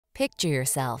Picture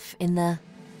yourself in the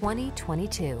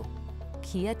 2022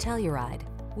 Kia Telluride.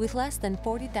 With less than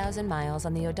 40,000 miles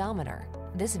on the odometer,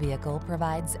 this vehicle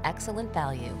provides excellent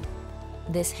value.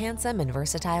 This handsome and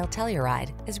versatile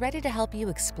Telluride is ready to help you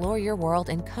explore your world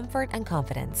in comfort and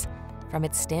confidence. From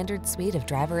its standard suite of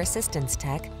driver assistance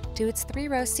tech, to its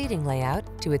 3-row seating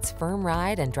layout, to its firm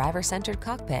ride and driver-centered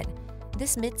cockpit,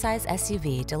 this midsize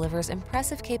SUV delivers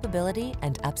impressive capability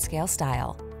and upscale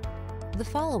style. The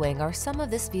following are some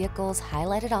of this vehicle's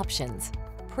highlighted options: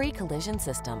 pre-collision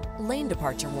system, lane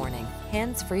departure warning,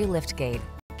 hands-free liftgate,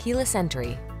 keyless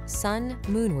entry, sun,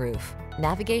 moonroof,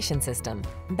 navigation system,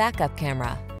 backup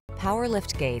camera, power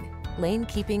liftgate, lane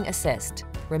keeping assist,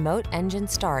 remote engine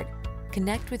start.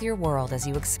 Connect with your world as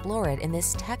you explore it in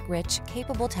this tech-rich,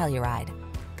 capable Telluride.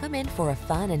 Come in for a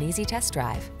fun and easy test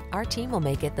drive. Our team will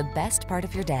make it the best part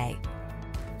of your day.